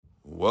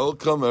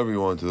Welcome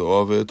everyone to the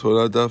Ove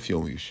Torah Daf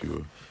Yomi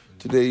Shiur.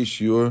 Today's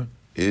Shiur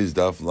is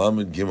Daf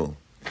Lamed Gimel.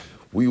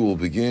 We will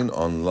begin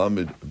on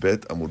Lamed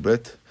Bet Amud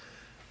Bet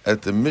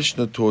at the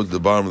Mishnah towards the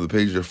bottom of the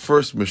page. The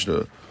first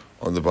Mishnah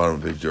on the bottom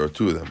of the page. There are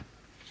two of them.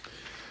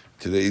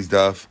 Today's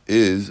Daf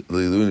is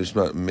Leilu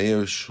Nishmat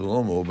Meir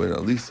Shlomo Ben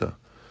Alisa,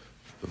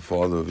 the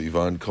father of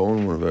Ivan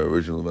Cohen, one of our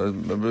original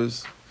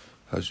members.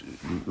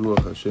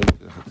 Ruach Hashem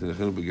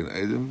Tinechenu B'Gan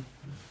Eden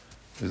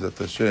is that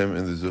Hashem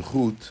in the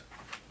Zechut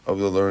of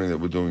the learning that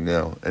we're doing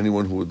now.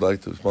 Anyone who would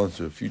like to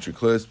sponsor a future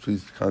class,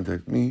 please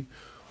contact me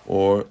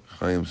or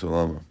Chaim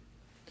Salama.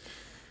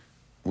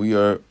 We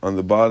are on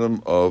the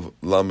bottom of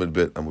Lamed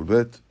Bet Amud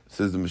Bet.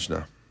 Says the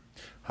Mishnah,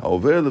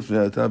 Ha'over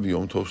lefnei Atah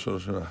b'Yom Tov shel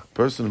Rosh Hashanah.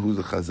 Person who's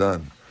a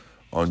chazan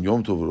on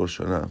Yom Tov Rosh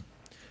Hashanah,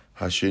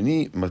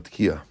 Hasheni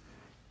matkia.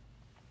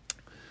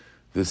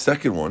 The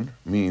second one,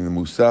 meaning the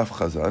Musaf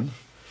chazan,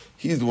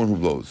 he's the one who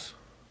blows.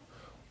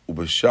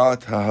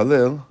 Ubeshat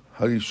ha'halel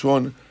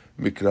harishon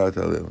mikrat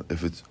halel.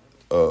 If it's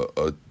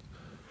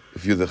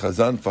if you're the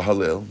chazan for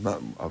halel,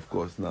 not of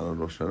course not on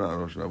Rosh Hashanah. On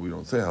Rosh Hashanah we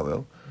don't say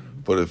halel,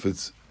 but if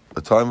it's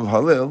a time of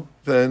halel,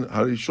 then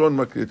harishon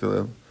makrit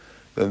halel.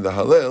 Then the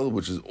halel,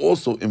 which is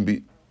also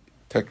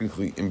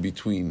technically in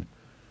between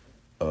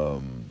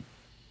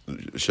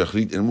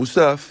shachrit and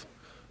musaf,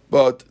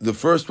 but the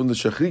first one, the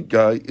shachrit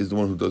guy, is the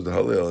one who does the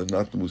halel and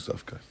not the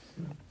musaf guy.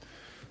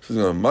 So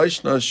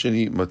Maishna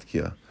sheni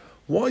matkia.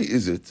 Why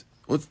is it?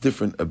 What's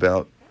different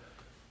about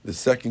the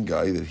second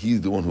guy that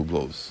he's the one who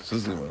blows? So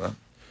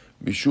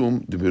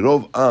Mishum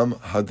demirov am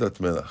hadat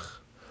melach.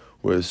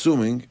 We're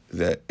assuming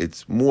that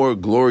it's more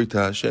glory to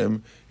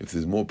Hashem if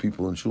there's more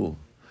people in shul,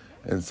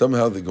 and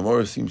somehow the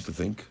Gemara seems to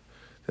think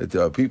that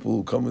there are people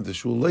who come into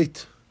shul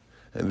late,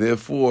 and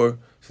therefore,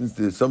 since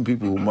there's some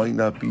people who might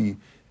not be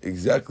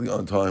exactly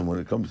on time when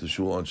it comes to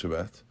shul on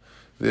Shabbat,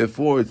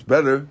 therefore it's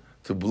better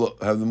to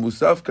have the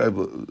Musaf guy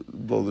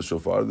blow the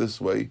shofar. This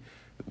way,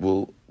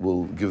 will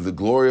give the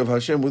glory of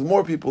Hashem with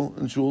more people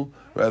in shul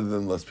rather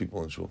than less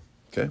people in shul.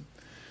 Okay?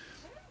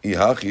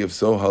 If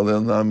so, why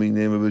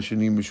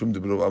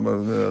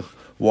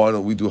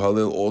don't we do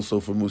Halel also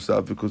for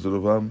Musaf because of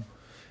Ravam?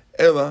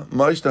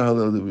 Why is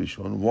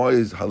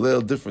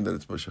Halel different than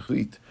it's by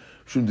Shachrit?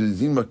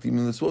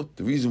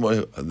 The reason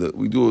why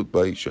we do it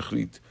by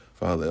Shachrit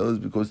for Halel is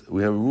because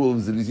we have a rule of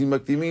Zirizim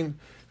Maktimin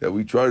that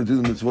we try to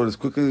do the mitzvot as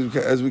quickly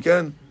as we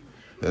can.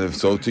 And if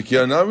so,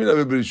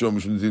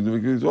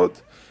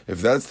 if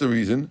that's the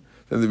reason,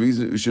 then the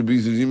reason it should be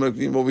Zirizim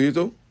Maktimin over here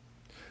too.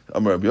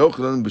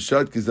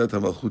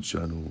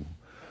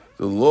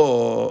 The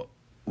law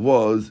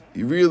was,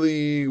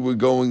 really, we're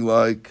going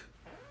like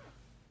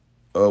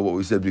what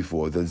we said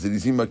before, that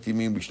Zirizim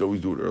Maktimim, we should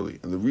always do it early.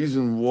 And the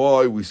reason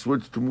why we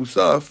switched to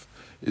Musaf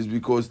is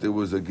because there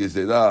was a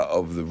gezerah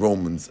of the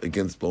Romans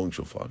against blowing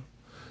shofar.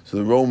 So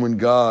the Roman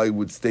guy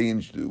would stay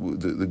in,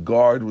 the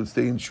guard would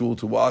stay in shul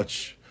to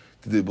watch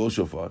the blow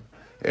shofar.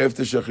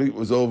 After Shachrit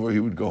was over, he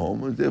would go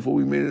home, and therefore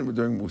we made it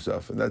during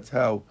Musaf. And that's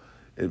how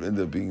it ended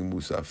up being a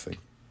Musaf thing.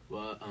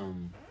 Well,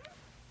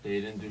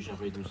 they didn't do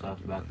Shachrit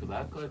Musaf back to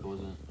back, like it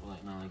wasn't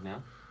not like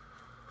now.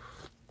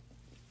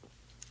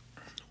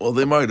 Well,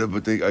 they might have,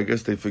 but I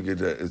guess they figured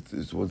that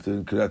it's once they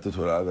Kriyat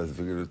Torah, they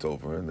figured it's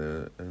over, and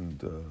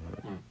the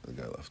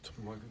guy left.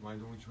 Why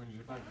don't we change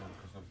it back now?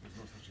 Because there's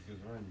no such a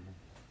gezerah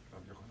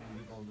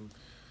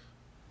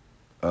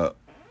anymore.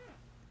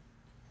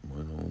 Why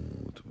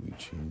don't we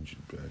change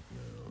it back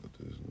now?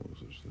 There's no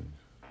such thing.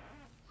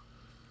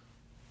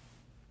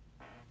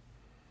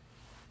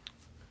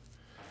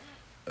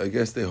 I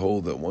guess they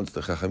hold that once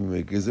the Chachamim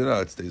make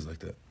gezerah, it stays like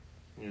that.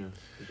 Yeah.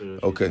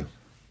 Okay.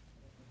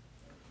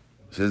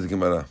 Says the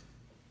Gemara.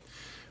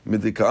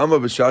 Midikama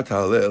b'shat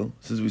halel.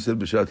 Since we said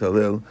b'shat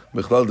halel,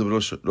 mechlal de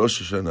Rosh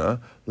Hashanah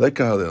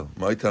leka halel.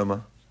 My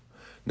tama.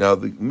 Now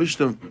the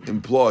Mishnah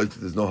implies that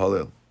there's no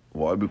halel.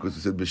 Why? Because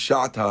it said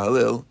b'shat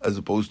halel as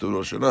opposed to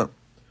Rosh Hashanah.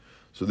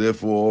 So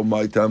therefore,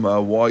 my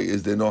tama. Why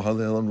is there no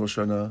halel on Rosh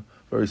Hashanah?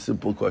 Very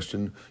simple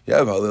question. You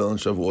have halel on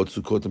Shavuot,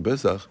 Sukkot, and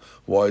Pesach.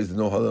 Why is there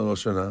no halel on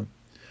Rosh Hashanah?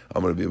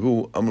 Amar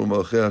Bibu, Amar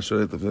Malachei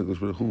Hasharet Lefnei Kodesh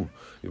Baruch Hu.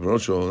 Yibron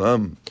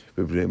Shalom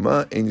B'Bnei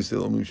Ma Ein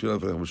Yisrael Omrim Shirav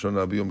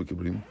B'Shana B'Yom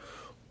Kipprim.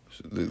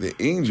 The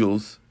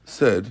angels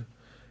said,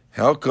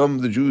 "How come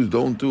the Jews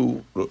don't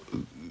do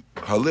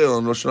Halel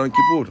on Rosh Hashanah and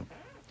Kippur?"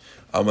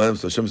 Amalem,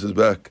 so Hashem says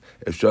back,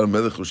 "Efshar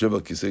Melech Yoshev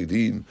Al Kisei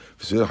Din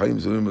V'Sei Chaim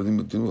Zolim Madim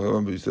Madim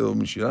Chavam B'Yisrael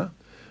Omrim Shira."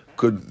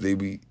 Could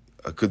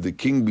the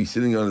king be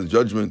sitting on the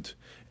judgment,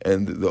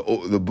 and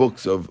the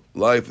books of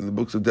life and the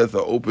books of death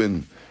are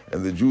open,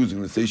 and the Jews are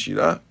going to say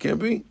Shira? Can't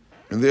be.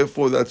 And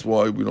therefore, that's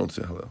why we don't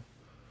say Halel.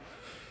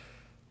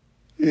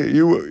 Yeah,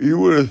 you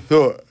would have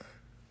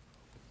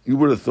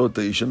thought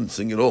that you shouldn't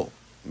sing at all.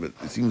 But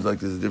it seems like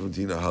there's a difference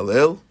between a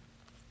Halel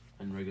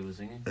and regular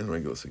singing. And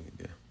regular singing,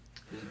 yeah.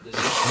 Does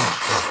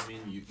that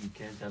mean you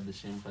can't have the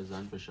same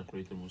chazan for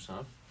Shachrit and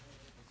Musaf?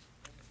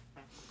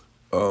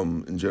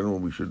 In general,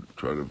 we should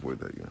try to avoid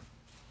that, yeah.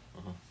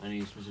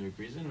 Any specific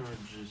reason, or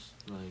just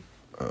like?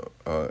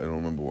 I don't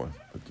remember why,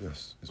 but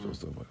yes, it's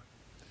supposed to avoid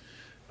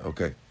it.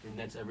 Okay. And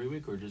that's every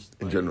week or just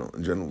In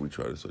like, general, we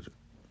try to switch it.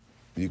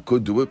 You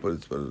could do it, but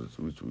it's better to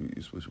switch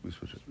it. Switch better.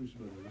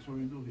 That's what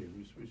we do here.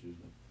 We switch it.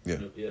 Yeah.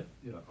 Yeah.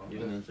 Yeah.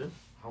 Even answer.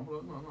 No. I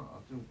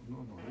think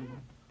no.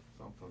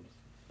 Sometimes.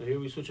 So here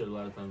we switch it a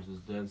lot of times.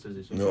 Is Dan says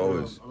they switch. No, it.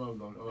 always. A lot of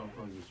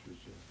times we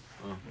switch it.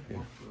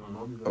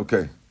 Oh.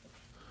 Okay.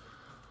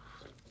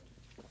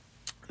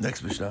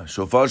 Next Mishnah.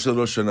 Shofar shel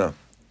Rosh Hashanah.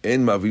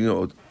 En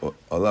ma'avinu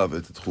alav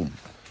et tchum.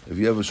 If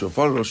you have a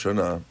shofar Rosh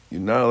Hashanah, you're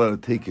not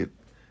allowed to take it,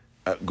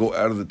 go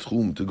out of the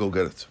tchum to go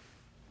get it.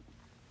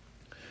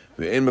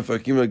 Ve'en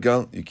mefarkim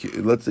regal.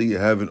 Let's say you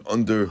have it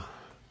under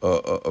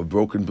a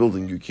broken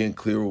building, you can't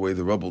clear away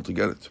the rubble to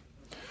get it.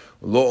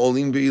 Lo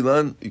olin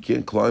be'ilan, you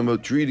can't climb a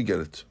tree to get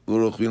it. Lo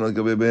rochvin al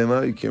gabei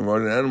behema, you can't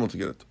ride an animal to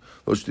get it.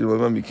 Lo shtir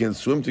b'mam, you can't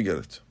swim to get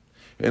it.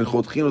 En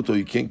chotchin oto,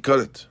 you can't cut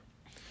it.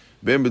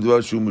 Ben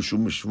b'dvar shu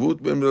mishum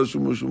mishvut, ben b'dvar shu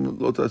mishum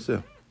lo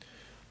taseh.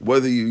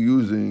 Whether you're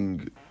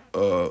using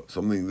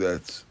something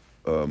that's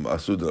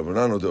asur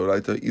d'Rabbanan or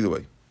d'oraita, either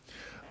way.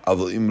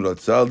 Aval im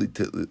ratzah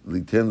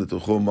liten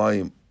letocho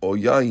mayim o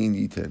yayin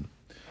yiten.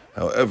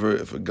 However,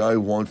 if a guy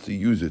wants to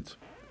use it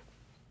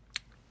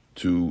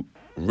to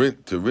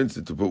rinse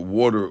it, to put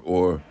water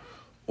or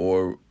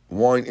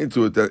wine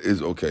into it, that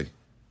is okay.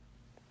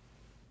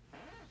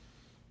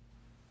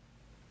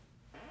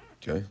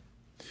 Okay?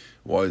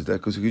 Why is that?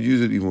 Because you could use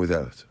it even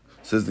without it.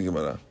 Says the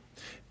Gemara.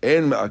 We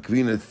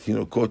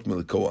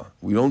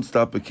don't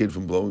stop a kid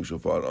from blowing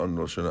shofar on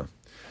Rosh Hashanah.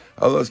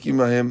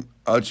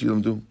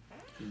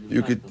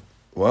 You could,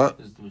 what?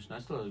 Is the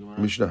Mishnah still or the Gemara?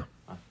 Mishnah.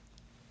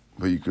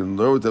 But you can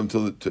learn with them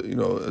till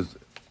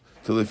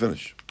they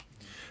finish.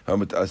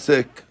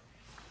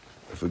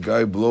 If a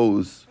guy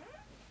blows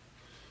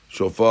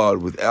shofar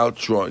without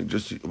trying,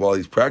 just while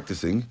he's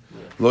practicing,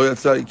 lo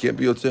yatzah, he can't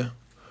be yotzeh.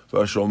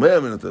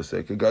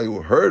 A guy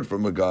who heard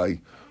from a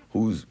guy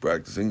who's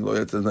practicing, lo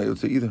yatzah is not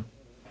yotzeh either.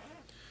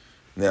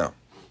 Now,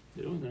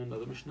 They don't learn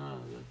another Mishnah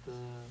that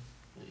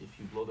if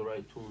you blow the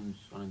right tunes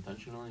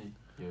unintentionally,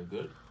 you're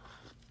good.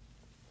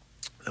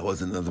 that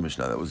wasn't another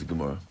Mishnah, that was the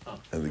Gemara. Oh.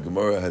 And the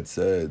Gemara had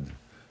said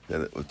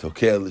that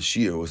Tokei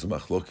L'Shir was a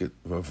machloket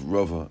of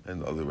Rava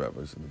and other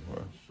rabbis in the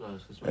Gemara.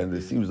 And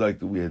it seems like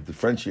that we had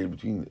differentiated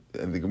between,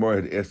 and the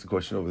Gemara had asked the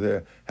question over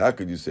there, how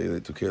could you say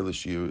that Tokei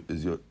L'Shir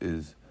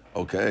is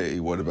okay?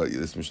 What about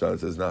this Mishnah that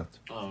says not?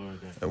 Oh,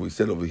 okay. And we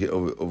said over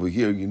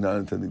here you're not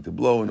intending to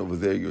blow, and over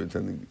there you're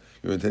intending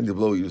to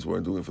blow, you just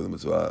weren't doing it for the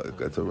mitzvah.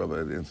 That's how Rabbi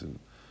had answered.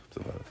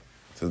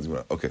 Says the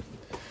Gemara. Okay.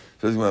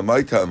 Says the Gemara,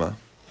 my tama,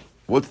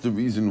 what's the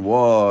reason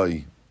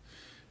why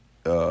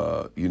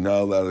you're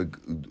not allowed to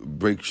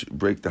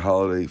break the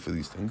holiday for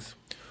these things?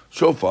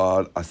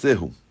 Shofar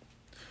asehu.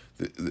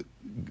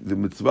 The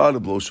mitzvah to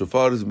blow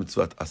shofar is a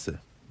mitzvah aseh.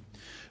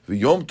 The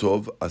Yom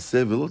Tov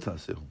aseh v'lo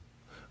tasehu.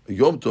 A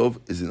Yom Tov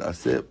is an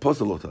aseh plus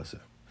a lo taseh.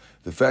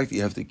 The fact that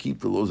you have to keep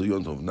the laws of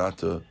Yom Tov, not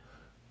to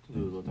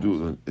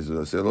do is an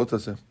aseh lo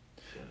taseh.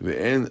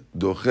 Ve'en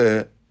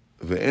aseh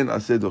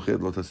doche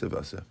lo taseh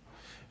v'aseh.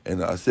 And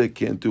the aseh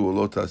can't do a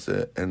lo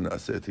taseh and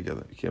aseh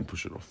together. You can't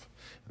push it off.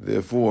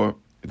 Therefore,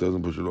 it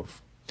doesn't push it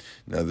off.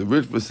 Now, the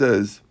Ritva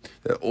says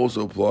that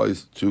also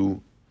applies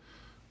to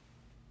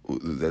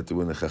that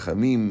when the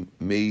Chachamim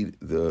made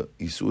the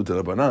Isur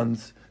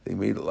D'Rabbanans, they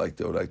made it like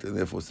the Oraita, and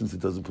therefore, since it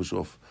doesn't push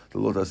off the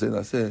Lo Taseh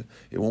Naseh,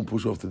 it won't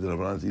push off the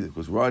D'Rabbanans either,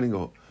 because riding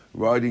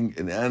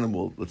an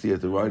animal, let's say you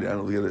have to ride an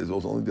animal together, is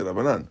also only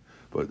D'Rabbanan.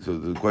 But so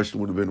the question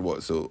would have been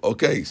what? So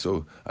okay,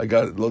 so I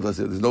got it. Lo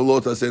Taseh. There's no Lo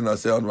Taseh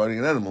Naseh on riding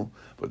an animal,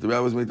 but the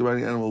rabbis made the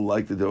riding animal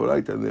like the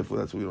D'Oraita, and therefore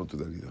that's why we don't do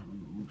that either.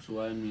 So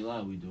why in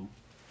Milah we do?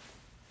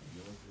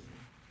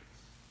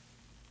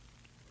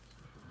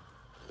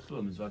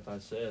 So mitzvah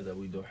taseh that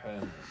we do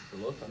have the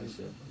Lo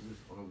Taseh.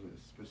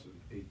 Especially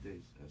 8 days.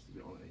 It has to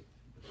be on 8.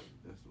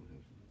 That's what we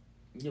have to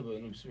do. Yeah, but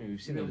I'm saying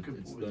we've seen that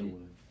it's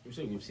done. I'm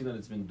saying we've seen that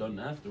it's been done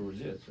afterwards.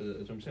 Yeah, so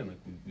that's what I'm saying. Like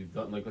we've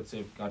done. Like let's say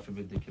if God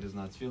forbid the kid is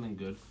not feeling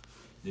good,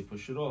 they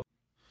push it off.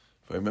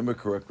 If I remember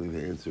correctly,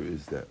 the answer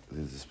is that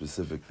there's a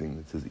specific thing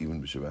that says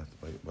even b'Shabbat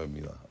by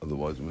Milah.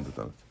 Otherwise, we wouldn't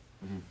have done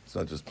it. Mm-hmm. It's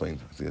not just plain.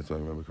 I think that's what I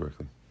remember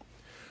correctly.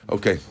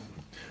 Okay.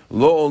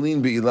 Lo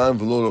olin be'ilan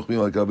v'lo rochbim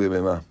al gabei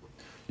behema.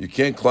 You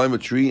can't climb a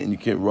tree and you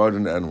can't ride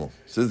an animal.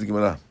 Says the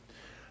Gemara.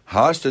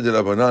 Hashta de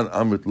Rabbanan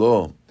amrit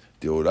lo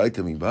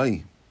deoraita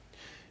mibai.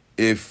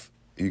 If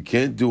you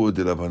can't do a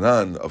de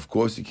Rabbanan, of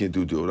course you can't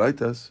do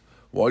deoraitas.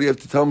 Why do you have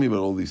to tell me about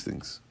all these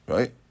things,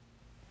 right?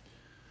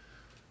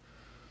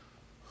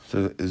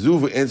 So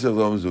Zuv answer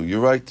Zu.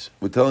 You're right.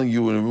 We're telling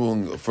you in a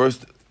ruling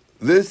first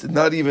this,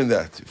 not even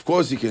that. Of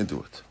course you can't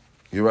do it.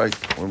 You're right.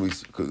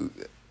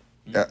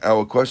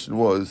 Our question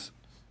was,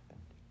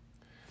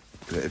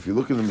 if you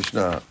look at the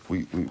Mishnah,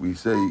 we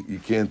say you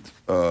can't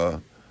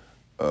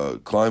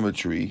climb a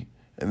tree,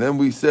 and then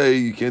we say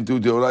you can't do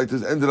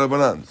deoraitas and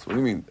derabbanans. What do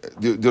you mean?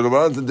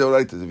 Derabbanans and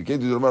deoraitas. If you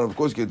can't do derabbanan, of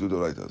course you can't do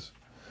deoraitas.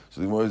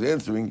 So the Gemara is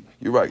answering,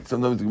 you're right.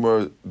 Sometimes the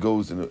Gemara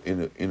goes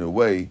in a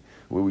way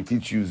where we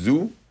teach you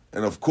zu,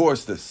 and of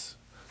course this.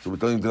 So we're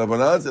telling you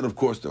derabbanans and of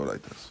course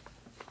deoraitas.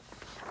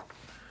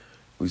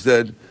 We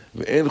said,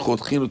 "Ve'en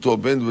chotchin oto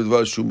ben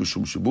b'dvar shu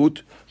mishum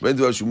shibut, ben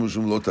b'dvar shu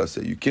mishum lo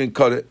taseh." You can't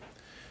cut it,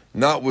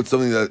 not with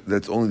something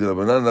that's only the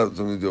Rabbanan, not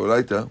something the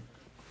Oraita.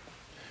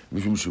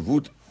 Mishum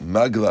shivut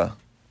magla.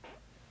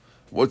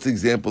 What's the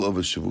example of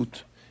a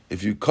shivut?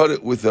 If you cut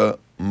it with a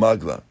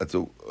magla,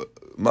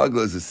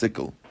 magla is a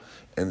sickle,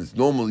 and it's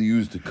normally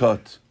used to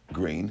cut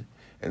grain.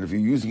 And if you're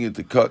using it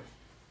to cut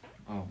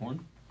a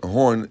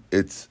horn,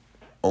 it's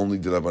only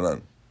the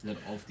Rabbanan. Is that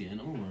off the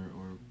animal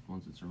or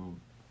once it's removed?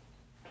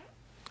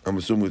 I'm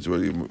assuming it's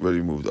already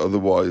removed.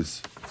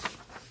 Otherwise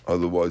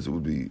it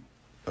would be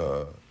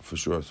for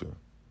sure, sir.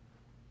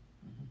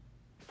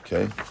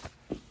 Okay.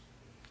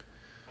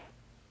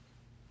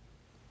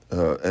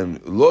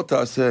 And lo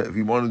taseh, if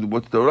you want to do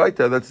what's the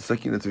oraita, that's a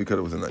sakina to be cut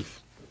it with a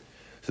knife.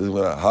 It says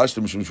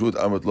hashtem mishum shvut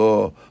amat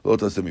lo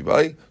taseh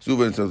mibai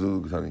zuven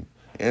tzavul.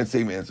 And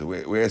same answer.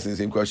 We're asking the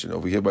same question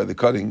over here by the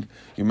cutting.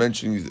 You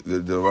mentioned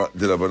the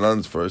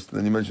Rabbanans first, and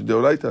then you mentioned the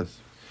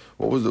oraitas.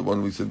 What was the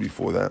one we said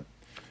before that?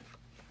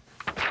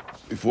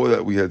 Before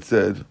that, we had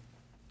said.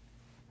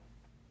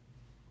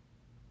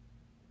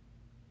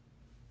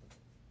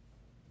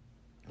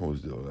 What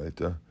was the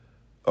oraita?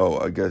 Oh,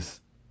 I guess.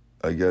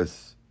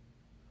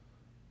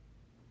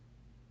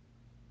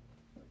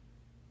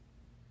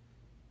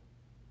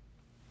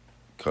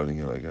 Cutting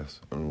it, I guess.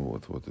 I don't know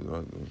what the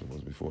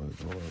was before.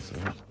 Hold on a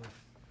second.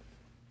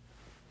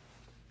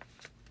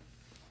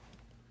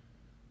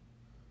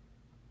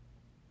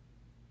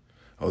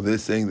 Oh, they're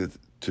saying that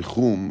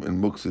Tichum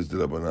and Muksa is the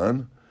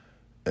Rabbanan,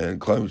 and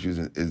climate change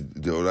is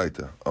the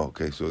Oraita. Oh,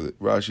 okay, so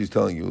Rashi is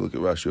telling you, look at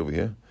Rashi over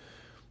here.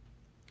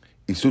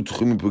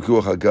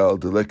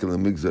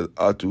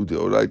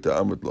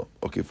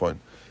 Okay, fine.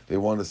 They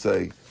want to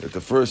say that the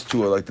first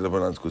two are like the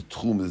Rabbanans because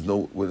Tchum is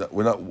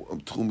we're not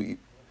Tchum.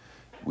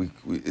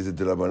 Is a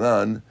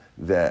Derabanan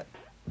that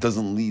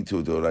doesn't lead to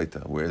a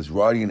Doraita, whereas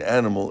riding an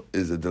animal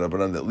is a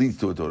Derabanan that leads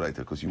to a Doraita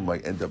because you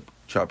might end up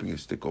chopping a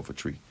stick off a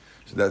tree.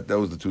 So that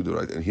was the two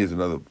Doraita. And here's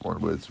another one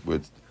where it's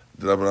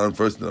Derabanan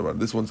first and Derabanan.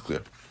 This one's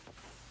clear.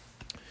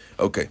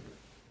 Okay.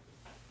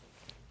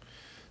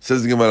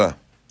 Says the Gemara,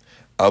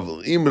 if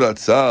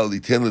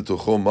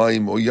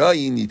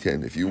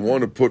you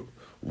want to put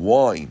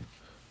wine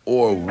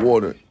or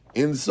water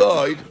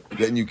inside,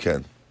 then you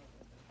can.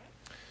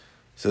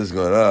 Says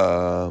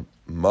Gemara,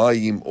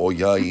 Mayim or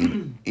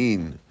Yayin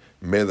in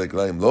Melek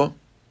Laim Lo.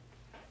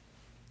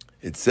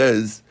 It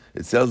sounds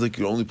like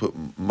you only put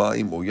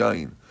Mayim or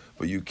Yayin,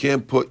 but you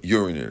can't put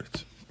urine in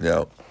it.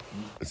 Now,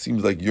 it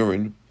seems like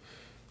urine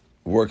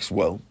works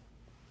well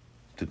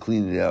to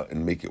clean it out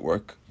and make it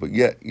work, but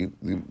yet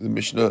the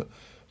Mishnah,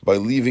 by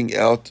leaving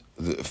out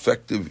the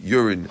effective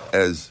urine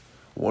as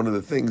one of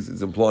the things,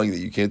 is implying that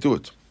you can't do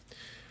it.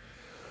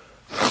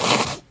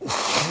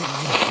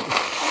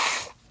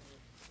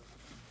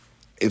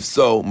 If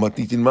so,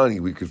 matnitin mani,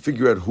 we could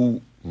figure out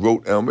who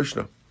wrote our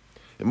Mishnah.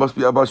 It must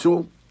be Abba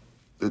Shul.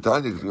 The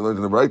Tanya, if you learned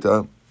in the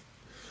Braita,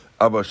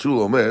 Abba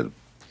Shul Omer,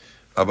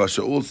 Abba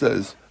Shaul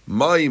says,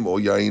 Ma'im o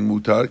yain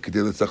mutar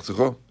k'dei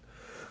letzachzecho.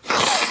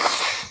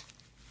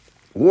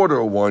 Water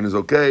or wine is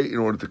okay in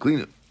order to clean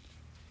it.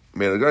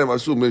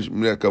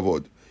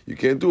 You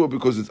can't do it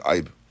because it's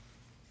aib,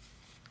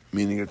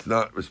 meaning it's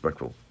not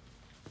respectful,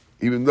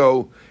 even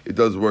though it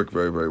does work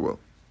very, very well.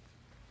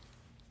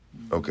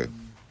 Okay.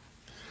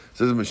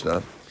 Says the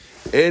Mishnah,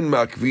 En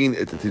ma'akvin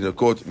et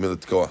tinakot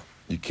milatkoa.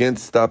 You can't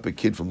stop a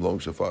kid from blowing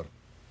shofar.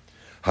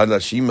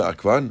 Hanashim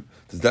ma'akvan.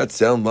 Does that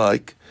sound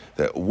like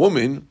that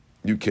woman?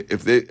 You can,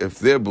 if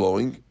they're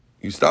blowing,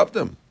 you stop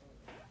them.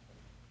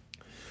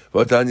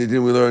 Vatanya,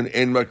 didn't we learn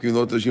En ma'akvin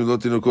lo tashim lo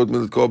tinakot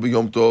milatkoa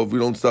b'yom tov? We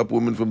don't stop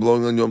women from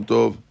blowing on Yom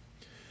Tov.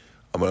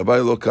 Amar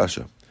Abaye lo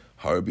kasha.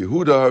 Har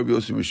Yehuda, Har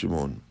Yosef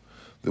Shimon.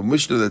 The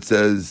Mishnah that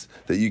says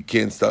that you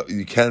can't stop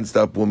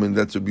women,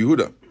 that's Rabbi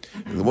Yehuda.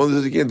 And the one that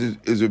says you can't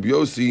is Rabbi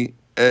Yossi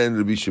and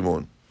Rabbi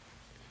Shimon.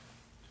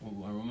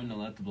 Well, are women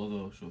allowed to blow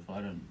the shofar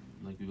and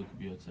like people could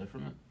be outside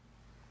from it?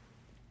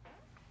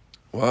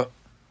 What?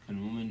 And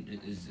women,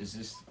 is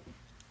this,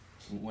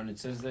 when it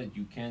says that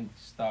you can't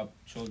stop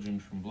children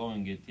from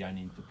blowing it,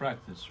 yani to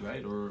practice,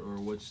 right? Or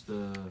what's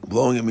the...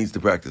 Blowing it means to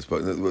practice,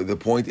 but the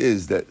point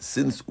is that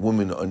since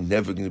women are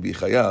never going to be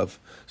chayav,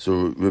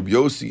 so Rabbi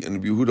Yossi and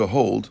Rabbi Yehuda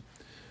hold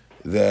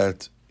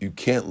that you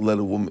can't let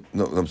a woman...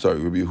 No, I'm sorry,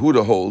 Rabbi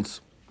Yehuda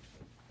holds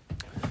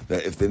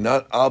that if they're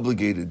not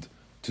obligated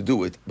to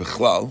do it,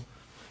 bichlal,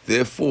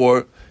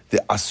 therefore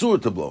they're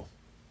asur to blow.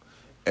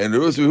 And the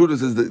Rabbi Yehuda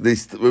says that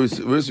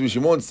Rabbi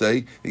Shimon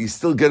say that you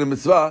still get a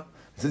mitzvah.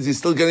 Since you're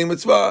still getting a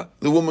mitzvah,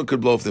 the woman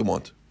could blow if they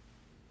want.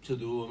 So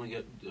do women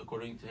get,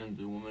 according to him,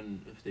 do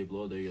women, if they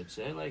blow their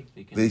yotzeh, like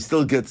they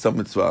still get some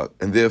mitzvah,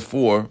 and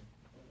therefore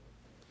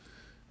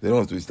they don't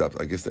have to be stopped.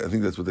 I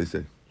think that's what they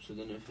say. So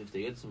then if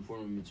they get some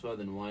form of mitzvah,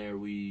 then why are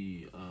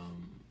we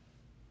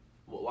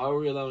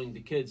allowing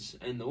the kids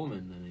and the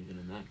women then, even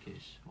in that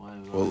case?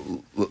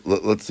 Well,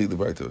 let's see the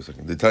Braita a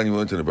second. The Tanya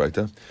went into the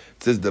Braita.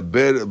 It says, the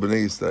Ber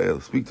B'nai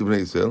Yisrael, speak to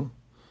B'nai Yisrael,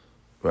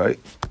 right?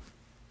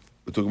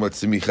 we're talking about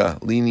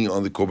simicha, leaning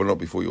on the korbanot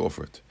before you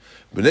offer it.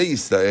 Bnei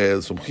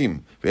Yisrael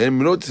somchim. Ve'en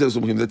menot Yisrael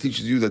somchim. That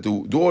teaches you that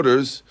the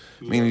daughters,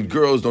 meaning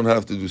girls, don't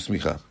have to do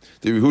smicha.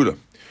 The Yehuda.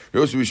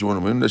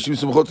 Nashim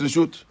somchot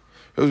reshut.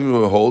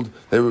 Hold.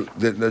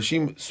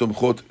 Nashim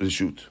somchot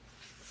reshut.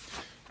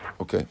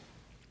 Okay.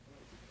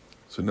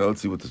 So now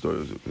let's see what the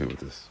story is here with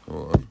this.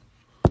 Hold on.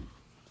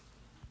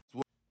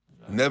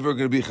 Never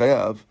going to be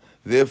chayav.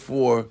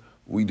 Therefore,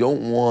 we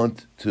don't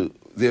want to.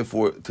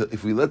 Therefore,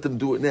 if we let them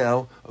do it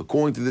now,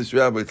 according to this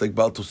rabbi, it's like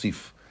Baal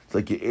Tosif. It's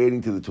like you're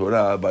adding to the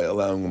Torah by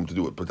allowing them to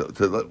do it. But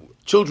to let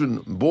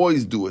children,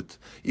 boys do it,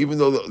 even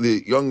though they're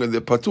younger,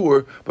 they're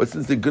patur, but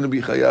since they're going to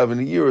be chayav in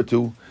a year or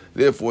two,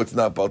 therefore it's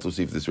not Baal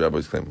Tosif, this rabbi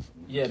is claiming.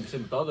 Yeah,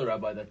 but the other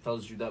rabbi that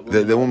tells you that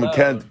the woman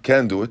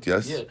can do it,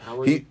 yes. Yeah,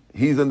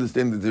 he's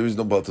understanding that there is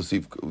no Baal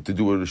Tosif to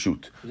do it or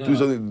shoot. Yeah. Do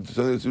something,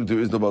 there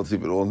is no Baal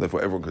Tosif at all, and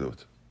therefore everyone can do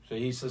it. So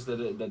he says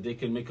that they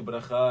can make a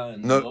bracha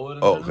and no. lower it.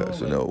 Oh, okay.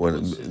 So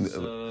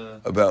no,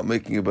 about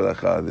making a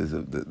bracha,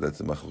 that's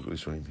a machloek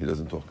rishonim. He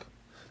doesn't talk.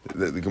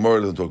 The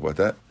Gemara doesn't talk about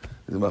that.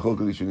 There's a machloek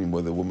rishonim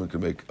where the woman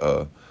can make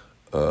a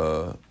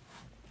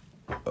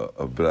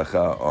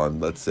bracha on,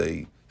 let's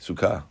say,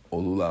 sukkah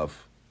or lulav.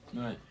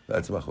 Right.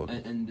 That's a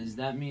machloek. And does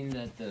that mean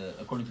that,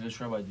 according to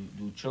this rabbi,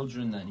 do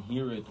children that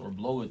hear it or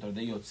blow it, are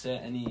they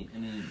yotzeh any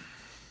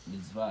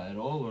mitzvah at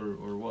all,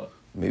 or what?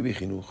 Maybe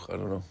chinuch. I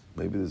don't know.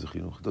 Maybe there's a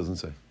chinuch. It doesn't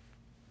say.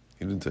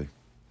 He didn't say.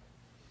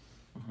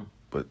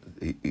 But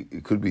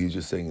it could be he's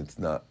just saying it's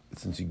not,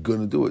 since you're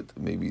going to do it,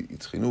 maybe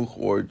it's chinuch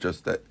or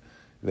just that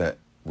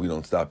we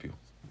don't stop you.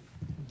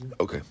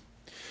 Okay.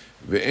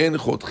 Ve'en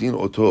chotchin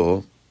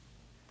oto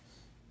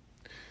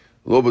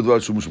lo b'dvar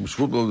shum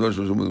shvut lo b'dvar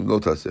shum lo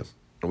taseh.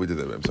 Oh, we did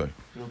that, I'm sorry.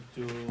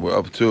 We're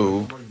up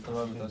to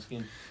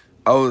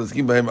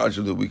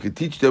we could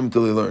teach them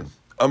until they learn.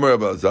 Amar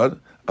Rabbi Azar,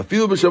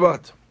 afilu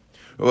b'Shabbat.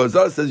 Rabbi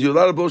Azar says you're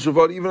allowed to blow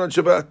shofar even on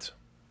Shabbat.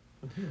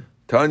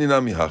 Tanya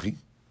nami hachi.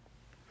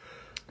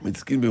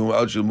 Mitzkin b'hum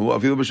al shilmu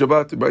afilu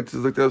b'Shabbat. The Bible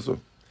says like that also.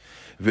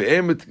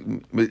 Ve'em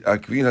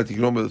akvin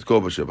hatikrom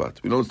b'tzkol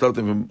b'Shabbat. We don't stop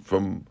them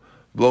from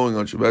blowing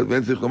on Shabbat.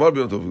 Ve'en tzich lomar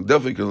b'Yom Tov.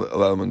 Definitely can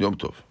allow them on Yom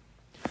Tov.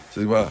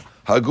 Says Gemara,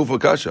 ha'gufa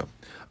kasha.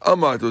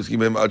 Amar toskim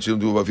b'hem al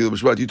shilmu afilu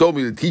b'Shabbat. You told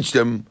me to teach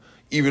them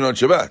even on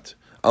Shabbat.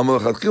 Amar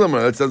l'chatchila.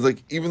 That sounds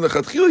like even the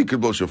chatchila you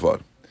could blow shofar.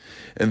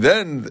 And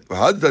then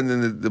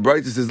the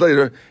brightest says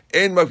later,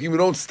 and we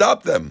don't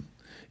stop them.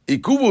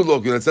 Ikubu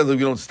loki. That sounds like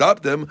we don't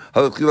stop them.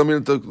 It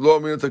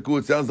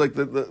sounds like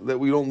that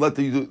we don't let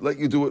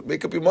you do it.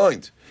 Make up your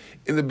mind.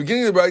 In the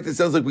beginning of the brightest, it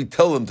sounds like we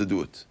tell them to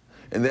do it.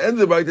 In the end of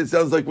the brightest, it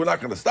sounds like we're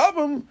not going to stop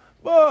them,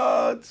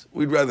 but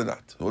we'd rather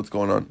not. What's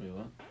going on?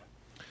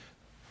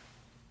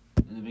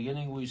 In the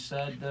beginning, we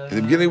said. In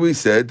the beginning, we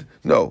said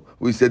no.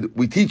 We said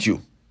we teach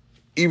you,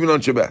 even on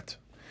Shabbat.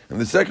 And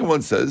the second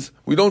one says,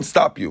 we don't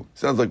stop you.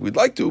 Sounds like we'd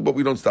like to, but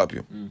we don't stop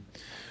you.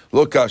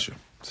 Lo kasha.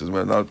 Says,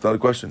 not a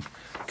question.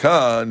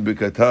 Kan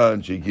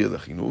b'katan she'giya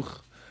lechinuch.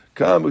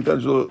 Kan b'katan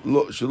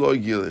shelo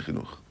yigia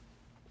lechinuch.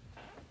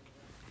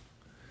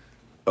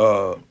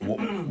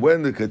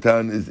 When the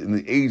katan is in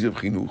the age of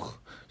chinuch,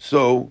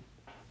 so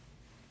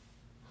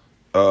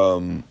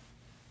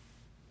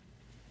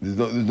there's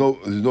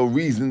no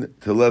reason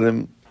to let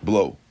him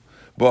blow.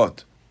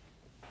 But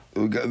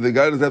the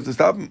guy doesn't have to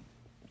stop him.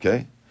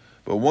 Okay?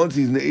 But once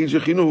he's in the age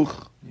of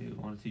chinuch, you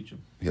want to teach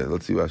him. Yeah,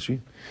 let's see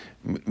Rashi.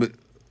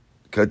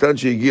 Katan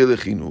she'giya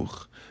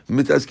lechinuch,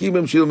 mitaskim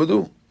b'hem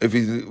shilmadu. If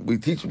we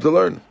teach him to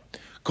learn,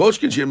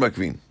 koshkin she'en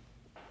makvin.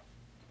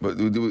 But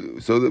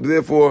so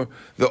therefore,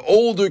 the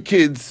older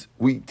kids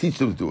we teach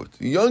them to do it.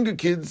 The younger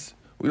kids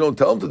we don't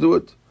tell them to do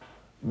it,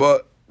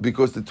 but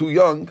because they're too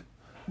young.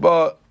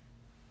 But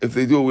if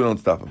they do it, we don't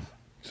stop them.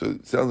 So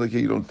it sounds like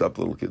you don't stop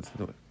little kids to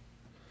do it.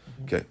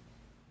 Okay.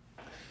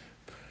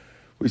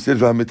 We said,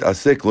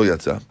 "V'hamit'asek lo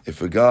yatsa." If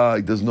a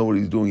guy doesn't know what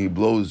he's doing, he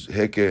blows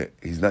heke,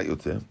 he's not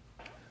yotzeh.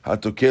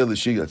 Hatokeh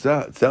l'shi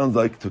yatsa. It sounds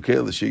like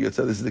tokeh l'shi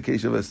yatsa. This is the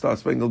case of a Star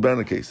Spangled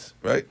Banner case,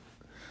 right?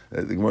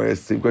 The Gemara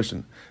asks the same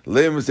question.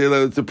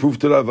 It's a proof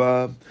to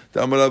Rava.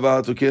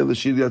 Hatokeh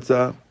l'shi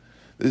yatsa.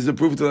 This is a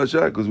proof to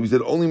Rasha because we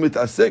said only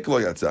mit'asek lo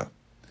yatsa.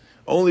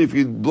 Only if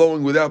you're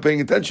blowing without paying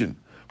attention.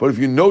 But if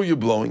you know you're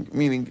blowing,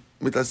 meaning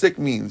mit'asek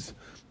means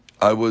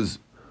I was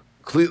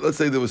clear. Let's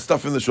say there was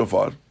stuff in the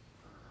shofar,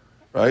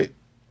 right?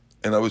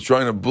 And I was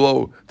trying to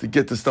blow to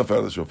get the stuff out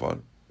of the shofar,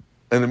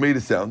 and it made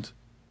a sound,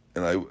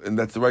 and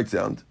that's the right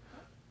sound.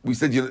 We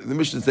said the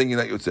Mishnah is saying you're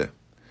not yotzeh.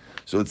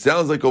 So it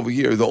sounds like over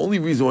here the only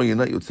reason why you're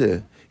not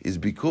yotzeh is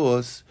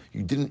because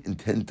you didn't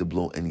intend to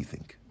blow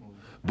anything.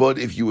 But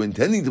if you were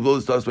intending to blow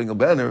the Star Spangled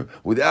Banner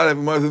without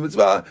having Martha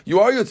Mitzvah, you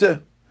are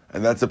yotzeh,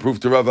 and that's a proof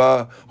to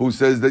Rava who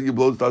says that you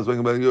blow the Star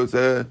Spangled Banner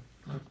yotzeh.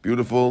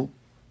 Beautiful.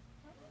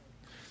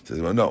 Says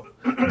no.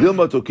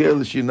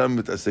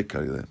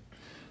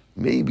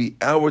 Maybe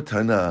our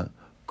Tana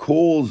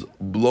calls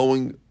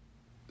blowing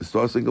the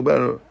Star Spangled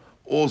Banner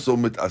also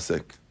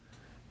mit'asek.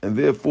 And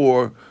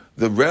therefore,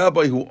 the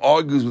rabbi who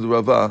argues with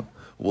Rava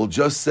will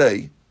just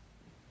say,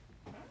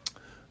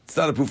 it's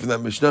not a proof in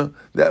that Mishnah.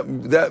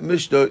 That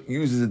Mishnah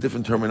uses a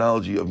different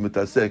terminology of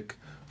mit'asek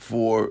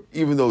for,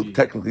 even though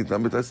technically it's not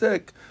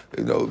mitasek,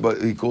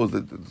 but he calls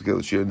it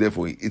together shir, and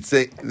therefore it's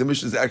saying the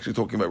Mishnah is actually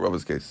talking about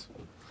Rava's case.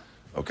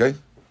 Okay,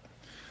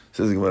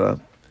 says the Gemara,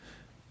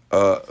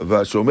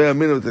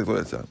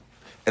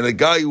 and a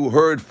guy who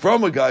heard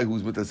from a guy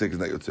who's mitasek is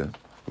not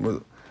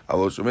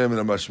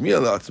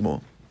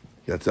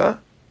yotzeh.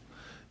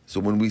 So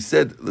when we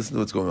said, listen to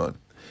what's going on,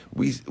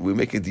 we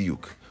make a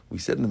diuk. We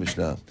said in the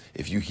Mishnah,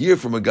 if you hear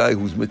from a guy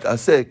who's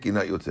mitasek, you're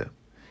not yotzeh.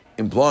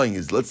 Implying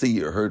is, let's say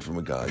you heard from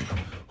a guy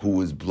who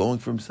is blowing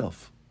for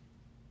himself.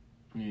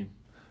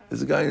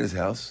 There's a guy in his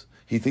house,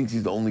 he thinks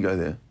he's the only guy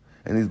there,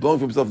 and he's blowing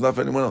for himself, not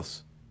for anyone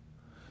else.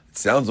 It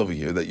sounds over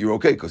here that you're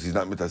okay, because he's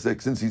not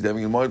mitasek. Since he's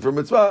having in mind for a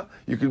mitzvah,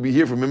 you could be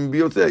here from him and be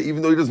yotzeh,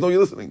 even though he doesn't know you're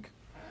listening.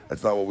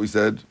 That's not what we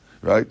said,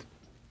 right?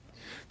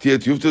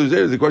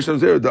 The question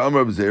of Zera, the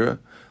Amar of Zera,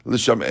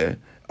 l'sham'eh,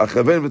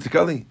 achaven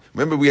v'tekali.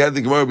 Remember we had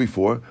the Gemara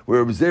before,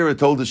 where Zera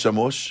told the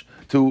Shamosh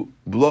to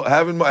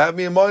have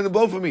me in mind and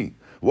blow for me.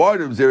 Why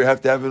does Zera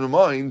have to have it in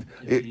mind?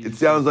 It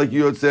sounds like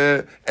you would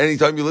say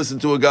anytime you listen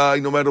to a guy,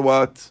 no matter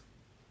what.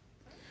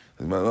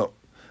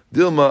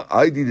 Dilma,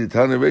 I did the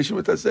Tana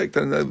Reishim Mitasek,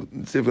 Tana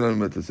Sefer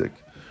Mitasek.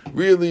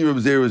 Really, Reb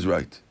Zera is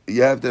right.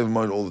 You have to have in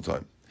mind all the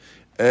time.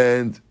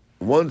 And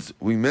once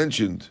we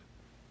mentioned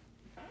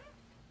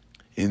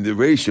in the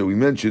ratio, we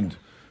mentioned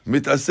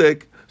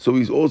Mitasek, so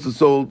he's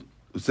also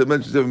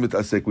mentioned Sefer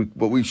Mitasek.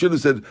 But we should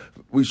have said,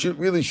 should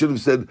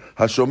have said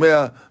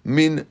Hashomea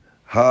min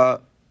ha.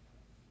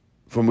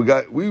 From a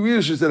guy, we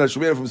really should have said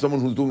Hashomea from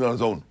someone who's doing it on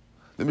his own.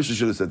 The Mishnah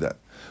should have said that.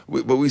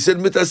 But we said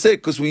mitasek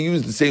because we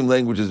used the same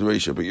language as the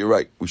Reisha. But you're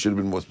right, we should have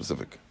been more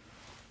specific.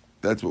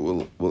 That's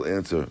what we'll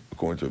answer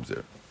according to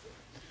Abzer.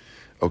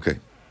 Okay,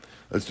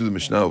 let's do the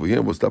Mishnah over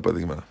here. We'll stop by the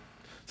Gemara.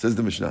 Says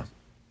the Mishnah.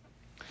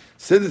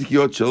 Said the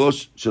tikiyot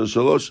shalosh shel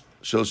shalosh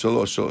shel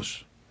shalosh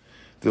shalosh.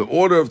 The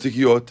order of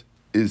tikiyot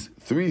is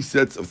 3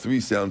 sets of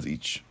 3 sounds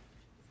each.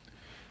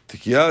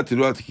 Tikiyah,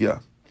 tiruah,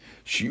 tikiyah.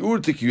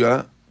 Shiur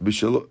tikiyah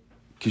b'shalosh.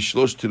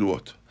 Kishlosh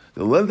tiruot.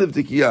 The length of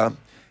tikiyah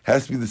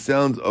has to be the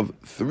sounds of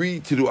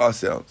 3 tiruah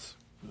sounds.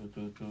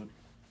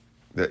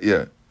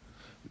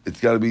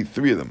 It's got to be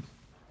 3 of them.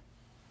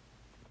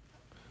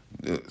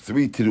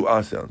 3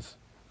 tiruah sounds.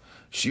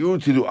 Shiur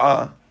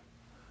tiruah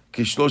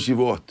kishlosh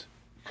yivot.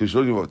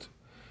 Kishlosh yivot.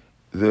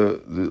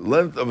 The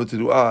length of a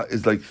tiruah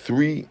is like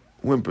 3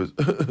 whimpers.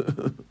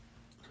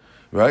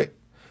 Right?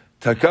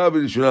 Takah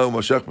b'rishuna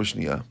u'mashach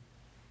b'shniya.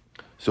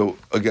 So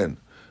again,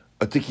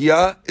 a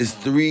tikiyah is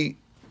 3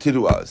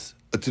 tiruahs.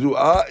 A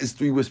tiruah is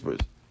 3 whispers,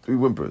 3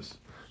 whimpers.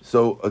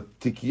 So a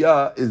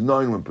tikiyah is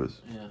 9 whimpers.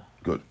 Yeah.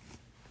 Good.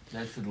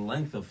 That's the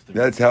length of 3.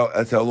 That's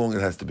how long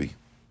it has to be.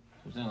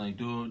 I'm saying like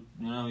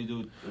we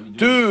do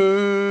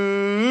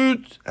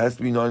Toot has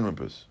to be 9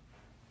 whimpers.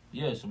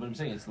 Yeah, so what I'm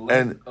saying, it's the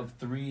length of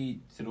 3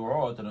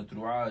 tiruah, and a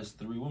tiruah is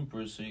 3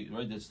 whimpers, so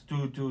right, that's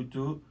 2,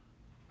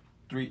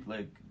 3,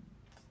 like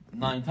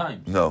 9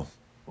 times. No.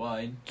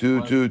 Why?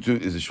 2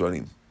 is a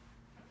shvarim.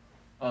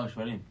 Oh,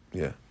 shvarim.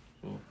 Yeah.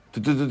 So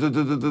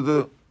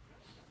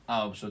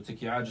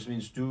tikiyah just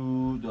means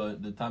do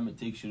the time it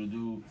takes you to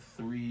do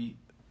 3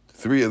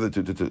 of the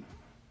 2.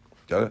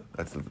 Got it?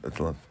 That's the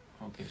length.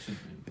 Okay.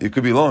 It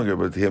could be longer,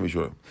 but here we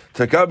show.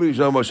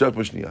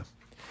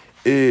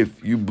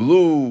 If you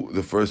blew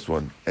the first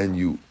one and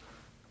you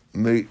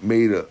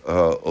made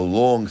a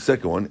long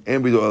second one,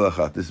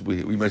 this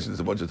we mentioned this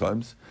a bunch of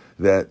times,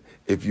 that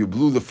if you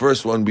blew the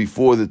first one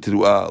before the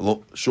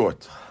tiruah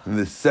short, and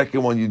the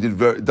second one you did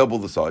double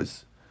the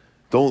size,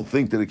 don't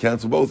think that it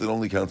counts for both, it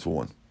only counts for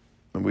one.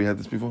 Remember we had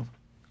this before?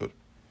 Good.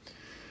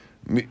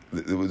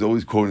 It was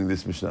always quoting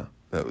this Mishnah.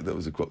 That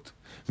was a quote.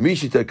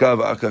 If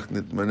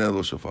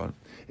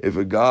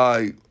a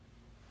guy,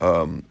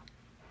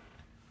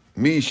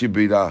 if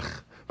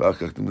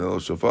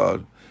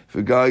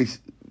a guy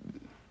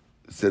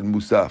said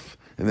musaf,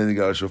 and then he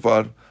got a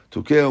shofar,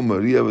 tokeh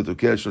Maria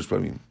v'tokeh shlosh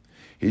pamim.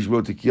 He should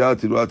blow tikiyah,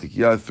 tiruah,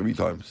 tikiyah 3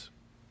 times.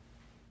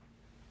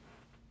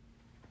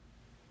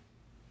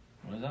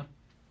 What is that?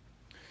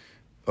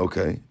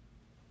 Okay.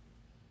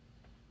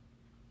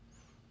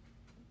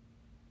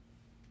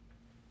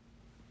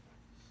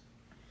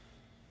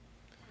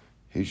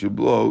 He should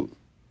blow.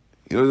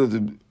 He doesn't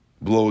have to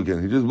blow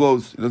again. He just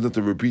blows. He doesn't have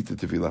to repeat the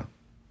tefillah.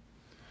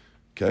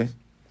 Okay?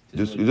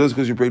 Just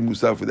because you prayed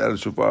musaf without a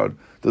shofar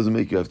doesn't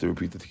make you have to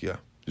repeat the tikiyah.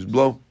 Just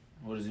blow.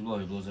 What does he blow?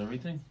 He blows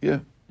everything? Yeah.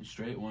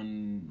 Straight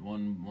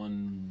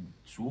one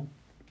swoop?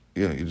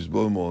 Yeah, you just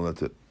blow them all and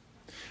that's it.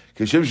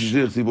 Just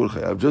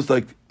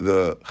like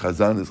the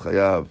chazan is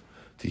chayav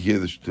to hear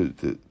the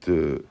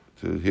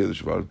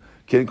shofar,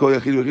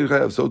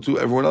 so too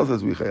everyone else has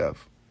to be chayav.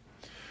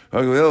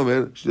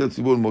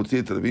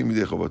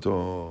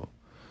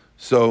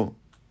 So,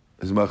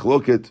 is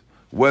machloket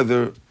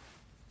whether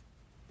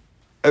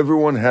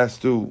everyone has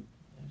to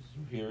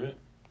hear it,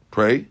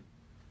 pray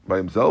by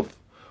himself,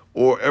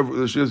 or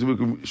the should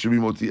be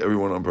motzi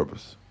everyone on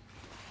purpose.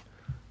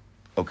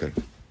 Okay.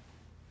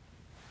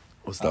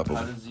 We'll stop over.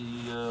 How does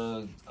he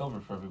cover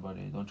for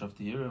everybody? Don't you have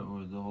to hear it,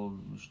 or the whole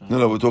Mishnah?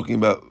 No, we're talking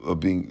about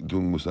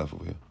doing musaf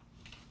over here.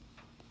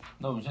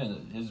 No, I'm saying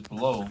that his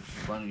blow.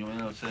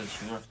 It says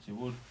Shirach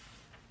Tzibur.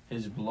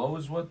 His blow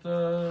is what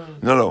the.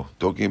 No.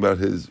 Talking about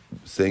his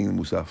saying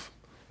Musaf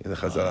in the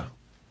Chazara.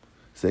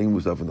 Saying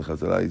Musaf in the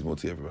Chazara is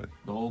motzi everybody.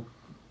 The whole.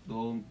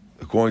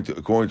 According to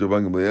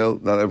Rabban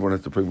Gamliel, not everyone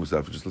has to pray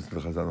Musaf. Just listen to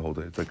the Chazan the whole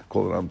day. It's like a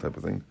Kol Ram type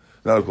of thing.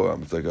 Not a Kol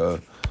Ram. It's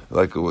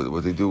like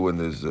what they do when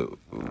there's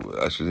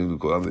Ashkenazim do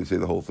Kol Ram. They say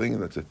the whole thing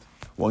and that's it.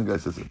 One guy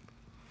says it.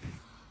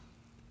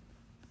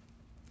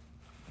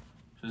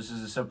 So this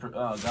is a separate.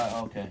 Oh,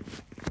 God. Okay.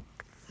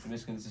 So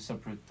basically, it's a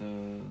separate.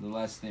 The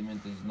last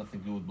statement has nothing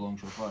to do with blowing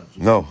shofar.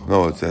 No,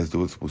 it has to do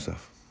with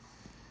Musaf.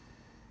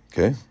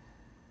 Okay.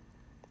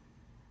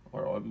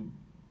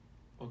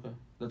 Okay.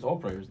 That's all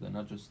prayers then,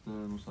 not just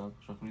Musaf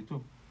Shachrit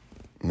too.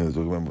 No, they're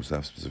talking about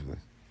Musaf specifically.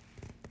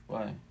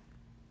 Why?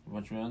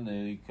 Once we're on,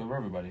 they cover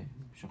everybody.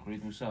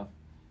 Shachrit Musaf.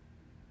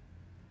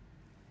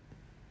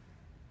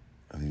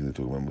 I think they're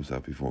talking about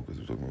Musaf before because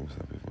we're talking about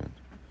Musaf before.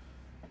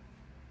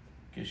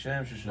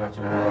 כשם ששלחת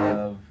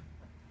אליו,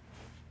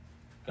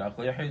 כך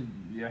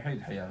ליחיד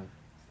חייב.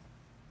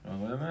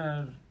 הוא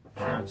אומר,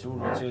 שהציבור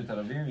מוציא את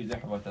הרבים וידי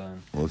חובתם.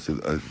 Well, it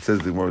says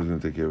the Gemara is going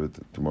to take care of it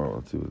tomorrow.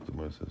 Let's see what the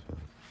Gemara says.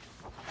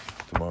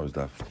 Tomorrow's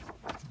daf.